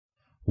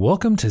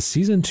Welcome to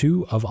Season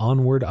 2 of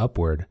Onward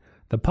Upward,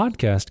 the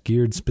podcast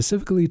geared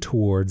specifically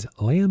towards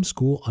Lamb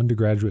School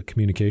undergraduate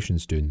communication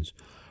students,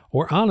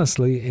 or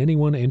honestly,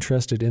 anyone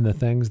interested in the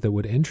things that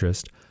would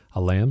interest a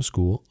Lamb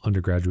School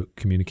undergraduate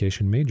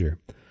communication major.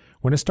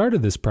 When I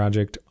started this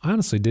project, I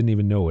honestly didn't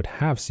even know it would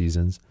have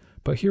seasons,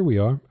 but here we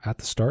are at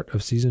the start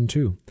of Season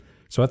 2.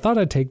 So I thought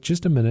I'd take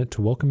just a minute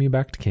to welcome you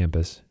back to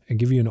campus and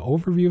give you an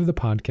overview of the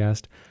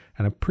podcast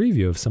and a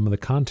preview of some of the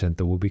content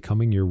that will be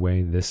coming your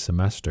way this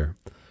semester.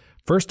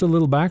 First, a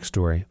little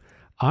backstory.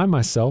 I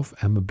myself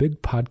am a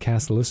big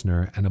podcast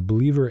listener and a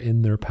believer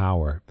in their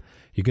power.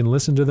 You can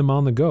listen to them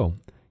on the go.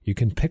 You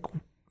can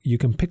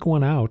pick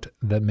one out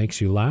that makes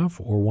you laugh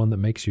or one that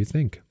makes you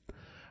think.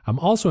 I'm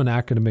also an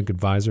academic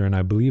advisor, and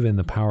I believe in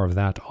the power of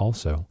that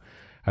also.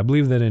 I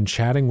believe that in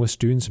chatting with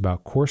students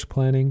about course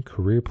planning,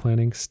 career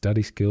planning,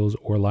 study skills,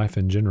 or life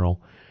in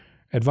general,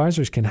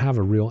 advisors can have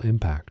a real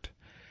impact.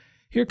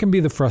 Here can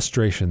be the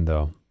frustration,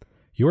 though.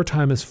 Your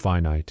time is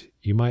finite.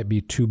 You might be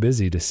too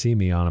busy to see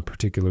me on a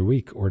particular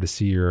week or to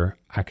see your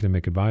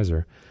academic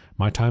advisor.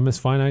 My time is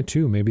finite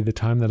too. Maybe the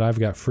time that I've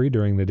got free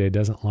during the day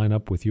doesn't line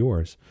up with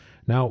yours.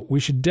 Now, we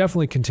should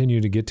definitely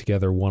continue to get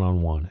together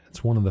one-on-one.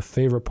 It's one of the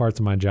favorite parts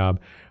of my job,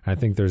 and I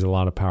think there's a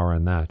lot of power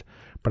in that.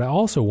 But I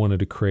also wanted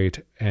to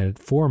create a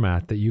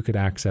format that you could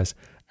access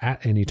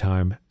at any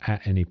time,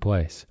 at any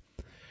place.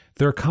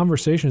 There are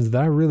conversations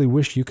that I really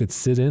wish you could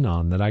sit in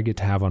on that I get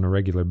to have on a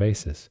regular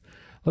basis.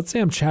 Let's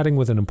say I'm chatting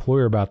with an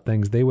employer about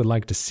things they would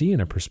like to see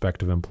in a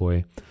prospective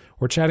employee,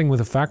 or chatting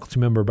with a faculty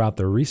member about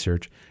their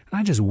research, and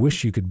I just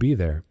wish you could be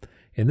there.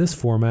 In this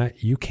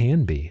format, you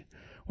can be.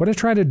 What I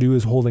try to do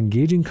is hold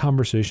engaging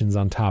conversations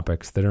on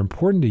topics that are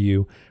important to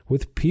you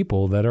with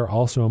people that are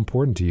also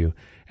important to you,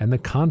 and the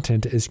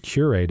content is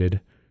curated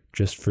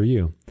just for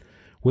you.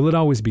 Will it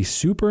always be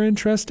super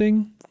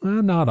interesting?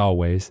 Not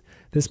always.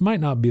 This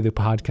might not be the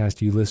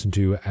podcast you listen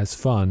to as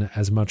fun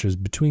as much as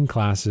between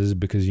classes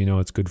because you know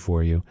it's good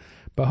for you,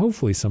 but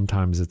hopefully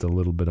sometimes it's a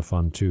little bit of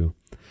fun too.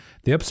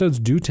 The episodes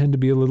do tend to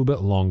be a little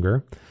bit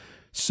longer,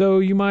 so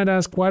you might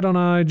ask, why don't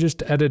I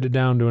just edit it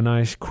down to a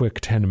nice quick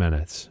 10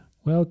 minutes?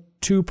 Well,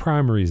 two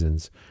prime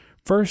reasons.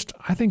 First,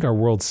 I think our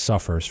world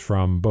suffers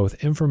from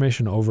both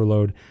information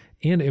overload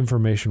and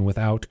information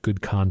without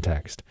good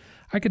context.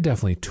 I could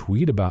definitely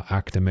tweet about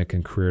academic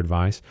and career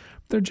advice,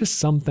 but there are just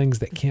some things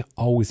that can't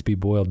always be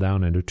boiled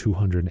down into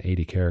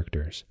 280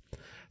 characters.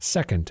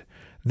 Second,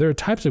 there are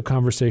types of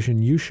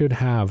conversation you should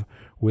have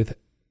with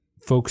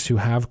folks who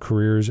have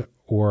careers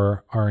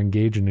or are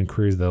engaged in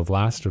careers that have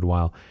lasted a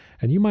while,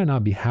 and you might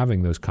not be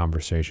having those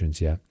conversations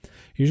yet.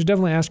 You should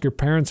definitely ask your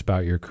parents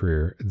about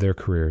their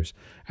careers.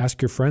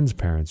 Ask your friends'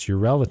 parents, your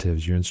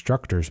relatives, your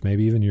instructors,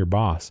 maybe even your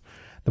boss.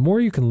 The more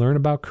you can learn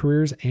about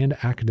careers and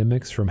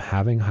academics from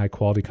having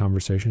high-quality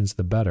conversations,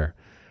 the better.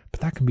 But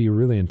that can be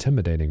really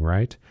intimidating,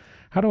 right?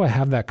 How do I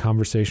have that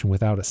conversation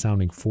without it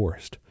sounding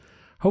forced?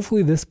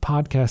 Hopefully this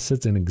podcast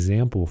sets an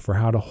example for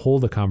how to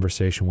hold a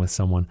conversation with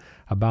someone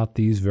about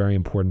these very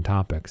important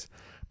topics.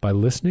 By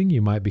listening,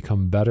 you might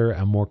become better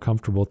and more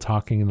comfortable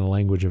talking in the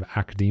language of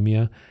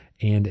academia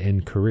and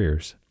in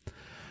careers.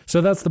 So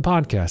that's the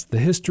podcast, the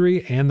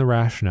history and the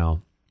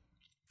rationale.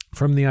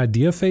 From the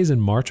idea phase in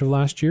March of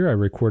last year, I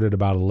recorded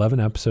about 11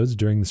 episodes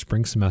during the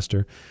spring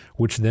semester,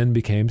 which then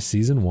became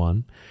Season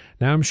 1.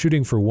 Now I'm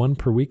shooting for one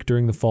per week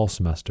during the fall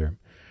semester.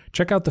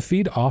 Check out the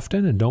feed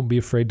often and don't be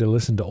afraid to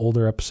listen to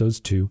older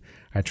episodes too.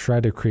 I try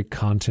to create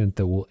content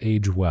that will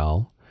age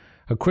well.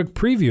 A quick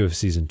preview of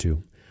Season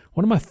 2.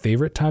 One of my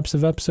favorite types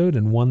of episode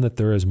and one that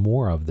there is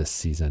more of this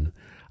season.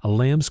 A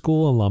Lamb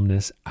School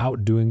alumnus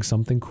out doing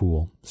something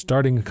cool,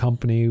 starting a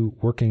company,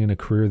 working in a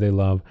career they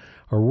love,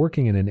 or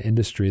working in an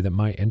industry that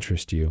might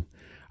interest you.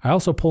 I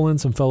also pull in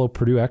some fellow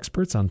Purdue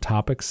experts on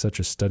topics such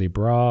as study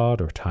abroad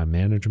or time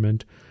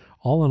management.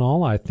 All in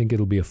all, I think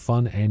it'll be a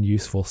fun and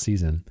useful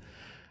season.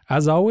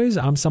 As always,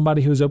 I'm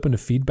somebody who's open to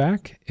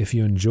feedback. If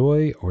you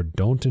enjoy or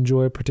don't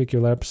enjoy a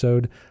particular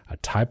episode, a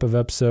type of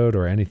episode,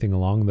 or anything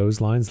along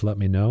those lines, let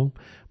me know.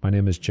 My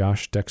name is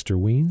Josh Dexter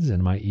Weens,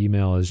 and my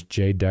email is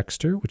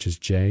jdexter, which is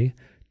JDEXTER,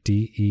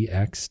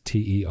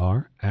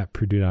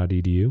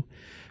 @purdue.edu.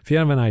 If you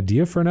have an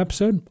idea for an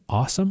episode,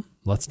 awesome.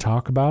 Let's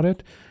talk about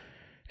it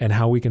and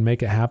how we can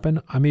make it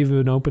happen. I'm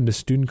even open to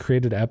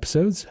student-created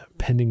episodes,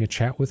 pending a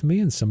chat with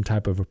me and some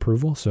type of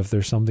approval. So if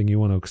there's something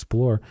you want to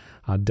explore,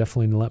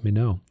 definitely let me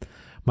know.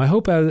 My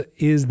hope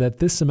is that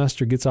this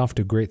semester gets off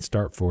to a great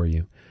start for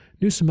you.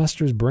 New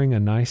semesters bring a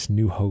nice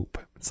new hope.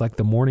 It's like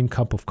the morning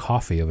cup of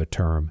coffee of a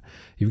term.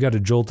 You've got a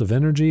jolt of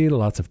energy,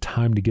 lots of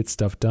time to get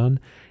stuff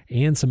done,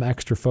 and some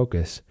extra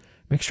focus.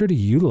 Make sure to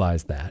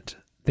utilize that.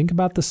 Think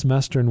about the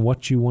semester and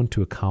what you want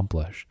to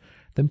accomplish.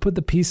 Then put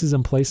the pieces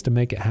in place to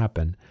make it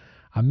happen.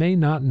 I may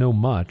not know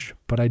much,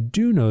 but I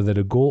do know that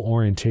a goal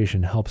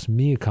orientation helps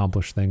me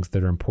accomplish things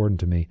that are important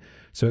to me,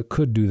 so it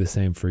could do the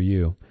same for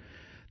you.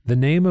 The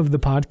name of the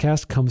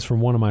podcast comes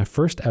from one of my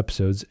first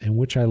episodes in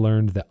which I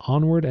learned that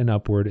onward and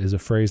upward is a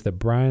phrase that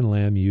Brian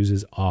Lamb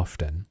uses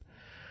often.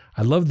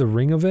 I love the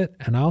ring of it,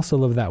 and I also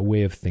love that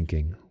way of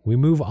thinking. We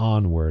move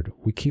onward.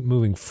 We keep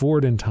moving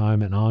forward in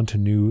time and on to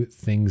new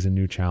things and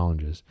new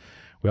challenges.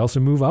 We also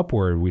move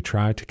upward. We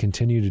try to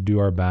continue to do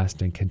our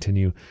best and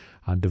continue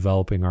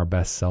developing our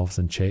best selves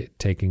and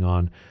taking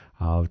on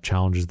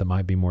challenges that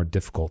might be more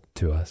difficult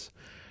to us.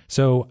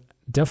 So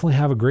definitely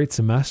have a great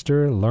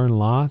semester, learn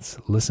lots,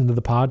 listen to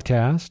the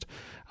podcast,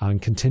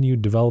 and continue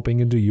developing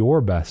into your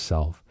best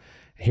self.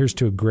 Here's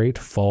to a great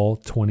fall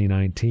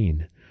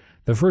 2019.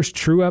 The first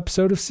true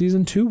episode of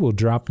Season 2 will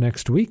drop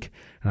next week,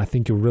 and I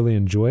think you'll really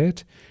enjoy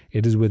it.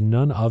 It is with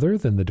none other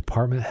than the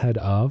department head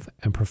of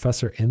and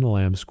professor in the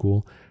Lamb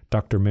School,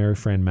 Dr. Mary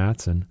Fran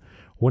Matson.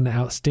 What an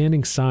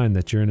outstanding sign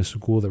that you're in a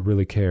school that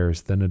really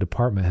cares than a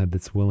department head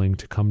that's willing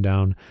to come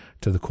down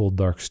to the cold,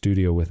 dark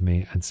studio with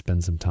me and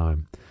spend some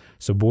time.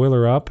 So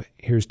boiler up.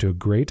 Here's to a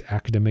great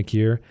academic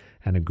year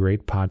and a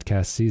great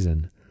podcast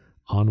season.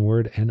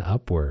 Onward and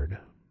upward.